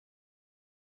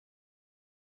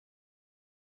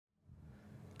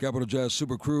Capital Jazz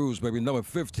Super Cruise, baby, number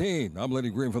 15. I'm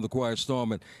Lenny Green from The Quiet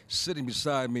Storm, and sitting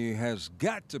beside me has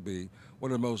got to be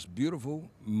one of the most beautiful,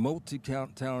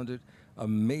 multi-talented,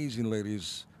 amazing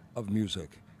ladies of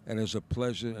music. And it's a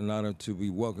pleasure and honor to be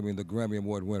welcoming the Grammy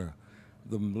Award winner,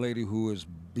 the lady who is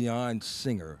beyond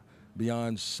singer,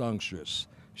 beyond songstress.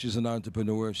 She's an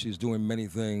entrepreneur. She's doing many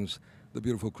things. The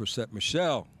beautiful Chrisette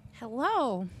Michele.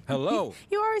 Hello. Hello.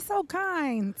 You are so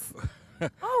kind.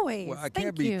 Always. Well, I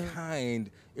can't be kind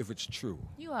if it's true.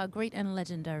 You are great and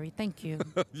legendary. Thank you.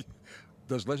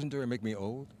 Does legendary make me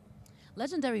old?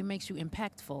 Legendary makes you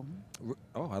impactful.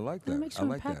 Oh, I like that. It makes you I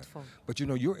like impactful. that. But you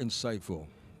know, you're insightful.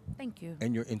 Thank you.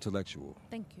 And you're intellectual.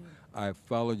 Thank you. I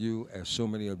follow you, as so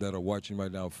many of that are watching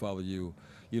right now follow you.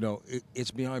 You know, it's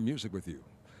beyond music with you.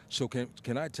 So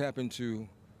can I tap into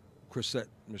Chrisette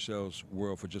Michele's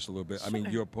world for just a little bit? Sure. I mean,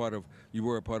 you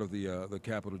were a part of the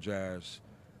Capital Jazz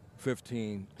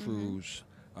 15 cruise.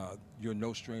 You're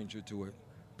no stranger to it.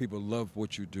 People love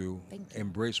what you do,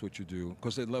 embrace what you do,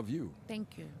 because they love you.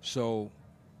 Thank you. So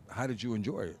how did you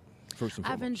enjoy it, first and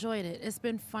foremost? I've enjoyed it. It's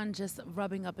been fun just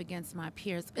rubbing up against my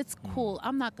peers. It's cool.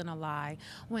 I'm not going to lie.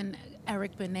 When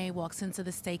Eric Benet walks into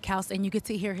the steakhouse and you get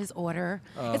to hear his order,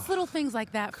 it's little things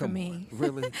like that for me.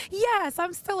 Really? Yes,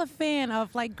 I'm still a fan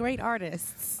of, like, great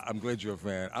artists. I'm glad you're a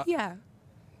fan. Yeah.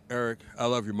 Eric, I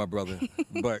love you, my brother,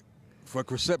 but for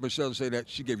Chrisette Michele to say that,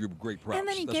 she gave you great props. And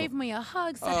then he gave me a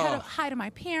hug, said hi to my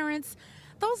parents.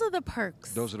 Those are the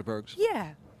perks. Those are the perks?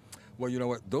 Yeah. Well, you know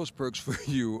what? Those perks for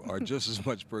you are just as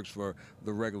much perks for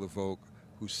the regular folk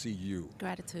who see you.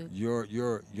 Gratitude.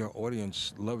 Your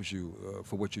audience loves you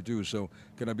for what you do. So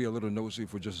can I be a little nosy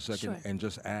for just a second and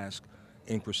just ask,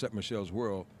 in Chrisette Michele's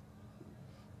world,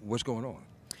 what's going on?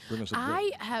 Bring us a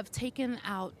I have taken it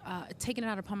out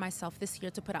upon myself this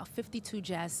year to put out 52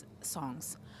 jazz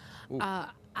songs.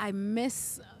 I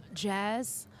miss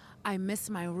jazz. I miss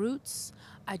my roots.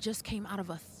 I just came out of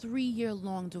a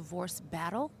 3-year-long divorce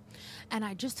battle, and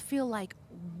I just feel like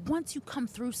once you come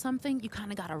through something, you kind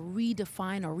of got to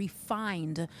redefine or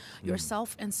refine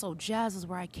yourself, and so jazz is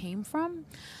where I came from.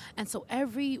 And so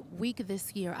every week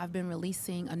this year, I've been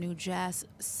releasing a new jazz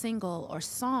single or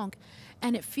song,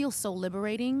 and it feels so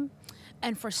liberating.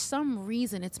 And for some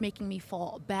reason, it's making me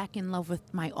fall back in love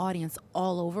with my audience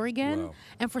all over again. Wow.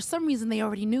 And for some reason, they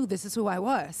already knew this is who I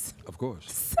was. Of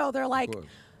course. So they're like,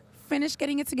 finish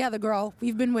getting it together, girl.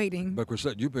 We've been waiting. But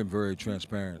Chrisette, you've been very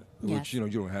transparent, which, you know,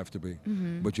 you don't have to be.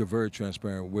 But you're very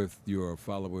transparent with your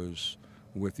followers,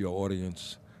 with your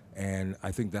audience. And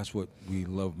I think that's what we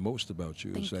love most about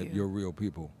you, is that you're real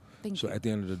people. So at the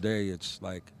end of the day, it's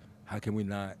like, how can we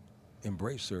not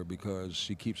embrace her, because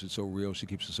she keeps it so real, she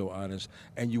keeps it so honest,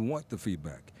 and you want the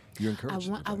feedback. You encourage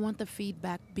I want the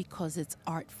feedback because it's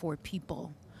art for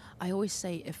people. I always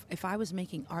say if I was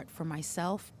making art for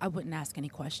myself, I wouldn't ask any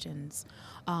questions.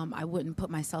 I wouldn't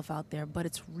put myself out there, but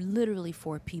it's literally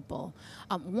for people.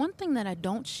 One thing that I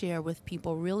don't share with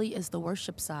people really is the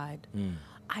worship side.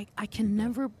 I can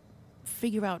never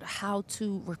figure out how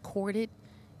to record it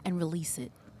and release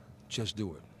it. Just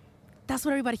do it. That's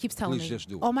what everybody keeps telling me. Please just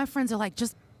do it. All my friends are like,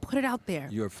 just put it out there.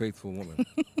 You're a faithful woman.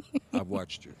 I've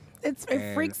watched you.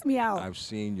 It freaks me out. I've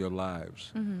seen your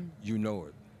lives. You know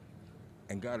it.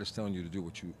 And God is telling you to do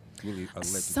what you really are led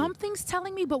to do. Something's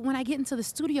telling me, but when I get into the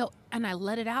studio and I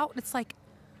let it out, it's like,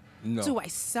 do I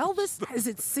sell this? Is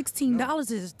it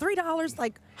 $16? Is it $3?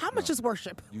 Like, how much is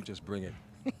worship? You just bring it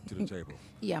to the table.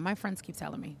 Yeah, my friends keep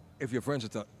telling me. If your friends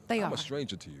are I'm a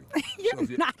stranger to you.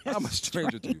 I'm a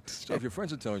stranger to you. So if your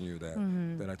friends are telling you that,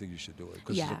 then I think you should do it,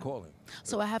 because it's a calling.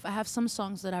 So I have some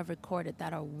songs that I've recorded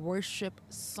that are worship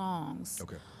songs.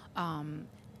 Okay.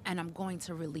 And I'm going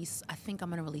to release, I think I'm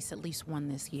going to release at least one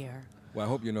this year. Well, I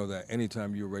hope you know that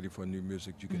anytime you're ready for new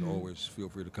music, you can always feel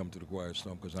free to come to the Quiet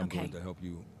Storm, because I'm going to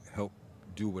help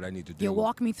do what I need to do. You'll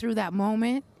walk me through that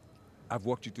moment. I've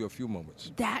walked you through a few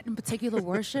moments. That in particular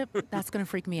worship, that's going to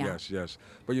freak me out. Yes, yes.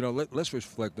 But, you know, let's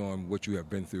reflect on what you have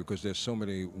been through, because there's so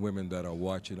many women that are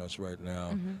watching us right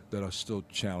now that are still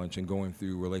challenged and going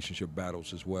through relationship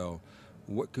battles as well.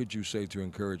 What could you say to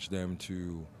encourage them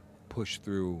to push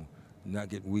through, not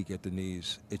get weak at the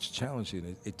knees? It's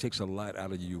challenging. It takes a lot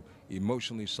out of you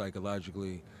emotionally,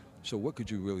 psychologically. So what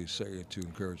could you really say to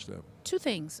encourage them? Two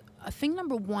things. Thing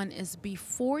number one is,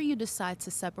 before you decide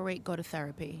to separate, go to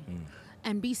therapy.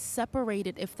 And be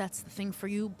separated if that's the thing for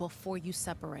you before you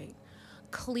separate.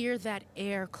 Clear that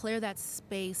air, clear that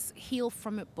space, heal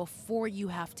from it before you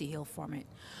have to heal from it.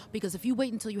 Because if you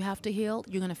wait until you have to heal,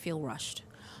 you're going to feel rushed.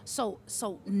 So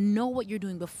know what you're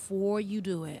doing before you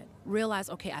do it. Realize,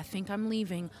 okay, I think I'm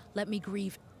leaving. Let me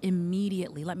grieve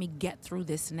immediately. Let me get through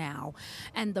this now.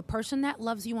 And the person that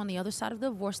loves you on the other side of the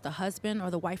divorce, the husband or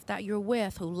the wife that you're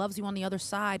with who loves you on the other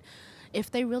side, if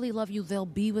they really love you, they'll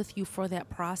be with you for that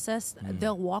process.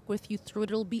 They'll walk with you through it.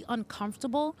 It'll be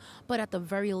uncomfortable, but at the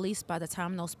very least, by the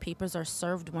time those papers are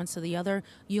served one to the other,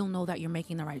 you'll know that you're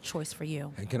making the right choice for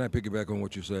you. And can I piggyback on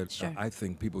what you said? Sure. I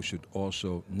think people should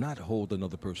also not hold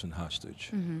another person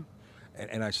hostage.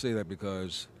 And I say that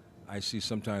because I see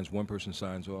sometimes one person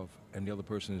signs off and the other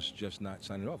person is just not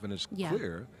signing off. And it's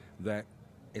clear that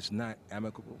it's not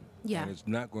amicable. Yeah. And it's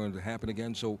not going to happen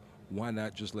again. So why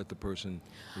not just let the person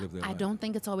live their life? I don't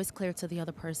think it's always clear to the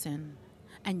other person.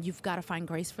 And you've got to find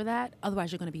grace for that.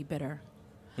 Otherwise, you're going to be bitter.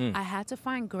 I had to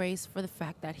find grace for the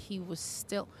fact that he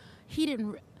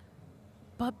didn't,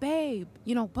 but babe,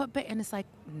 and it's like,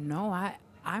 no,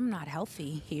 I'm not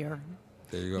healthy here.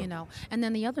 There you go. And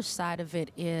then the other side of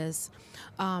it is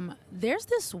there's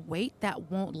this weight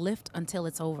that won't lift until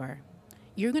it's over.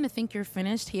 You're going to think you're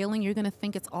finished healing. You're going to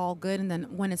think it's all good. And then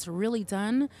when it's really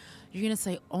done, you're going to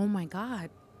say, oh, my God,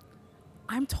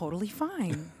 I'm totally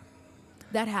fine.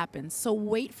 That happens. So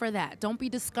wait for that. Don't be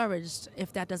discouraged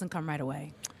if that doesn't come right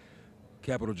away.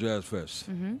 Capital Jazz Fest.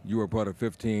 You were a part of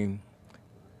 15,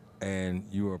 and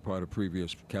you were a part of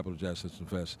previous Capital Jazz System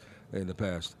Fest in the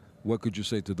past. What could you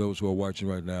say to those who are watching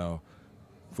right now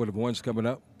for the ones coming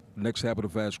up, next Capital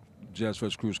Jazz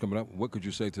Fest cruise coming up? What could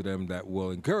you say to them that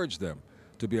will encourage them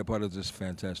to be a part of this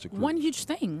fantastic cruise? One huge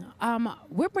thing.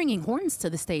 We're bringing horns to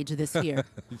the stage this year.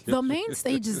 The main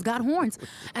stage has got horns,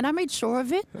 and I made sure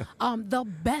of it. The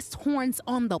best horns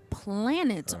on the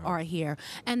planet are here,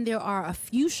 and there are a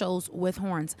few shows with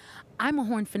horns. I'm a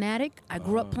horn fanatic. I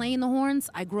grew up playing the horns.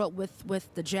 I grew up with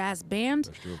the jazz band.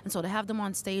 That's true. And so to have them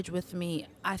on stage with me,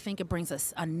 I think it brings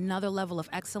us another level of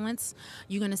excellence.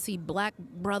 You're going to see black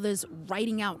brothers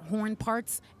writing out horn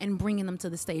parts and bringing them to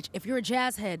the stage. If you're a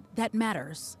jazz head, that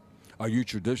matters. Are you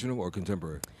traditional or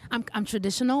contemporary? I'm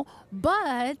traditional,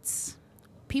 but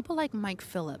people like Mike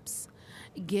Phillips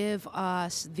give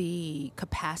us the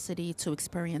capacity to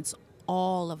experience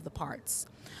all of the parts.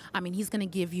 I mean, he's going to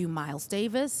give you Miles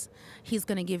Davis. He's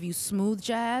going to give you smooth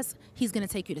jazz. He's going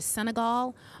to take you to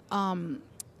Senegal.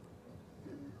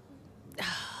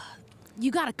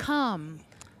 You got to come.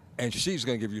 And she's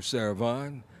going to give you Sarah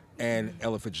Vaughan and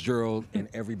Ella Fitzgerald and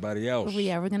everybody else.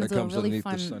 Yeah, we're going to that do a comes really underneath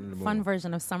the sun and the moon. fun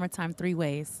version of Summertime Three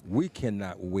Ways. We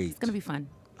cannot wait. It's going to be fun.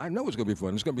 I know it's going to be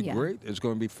fun. It's going to be great. It's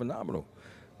going to be phenomenal.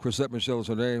 Chrisette Michele is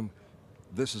her name.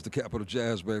 This is the Capital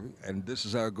Jazz, baby, and this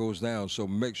is how it goes down. So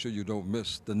make sure you don't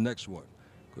miss the next one,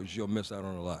 because you'll miss out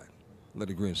on a lot.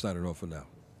 Letty Green signing off for now.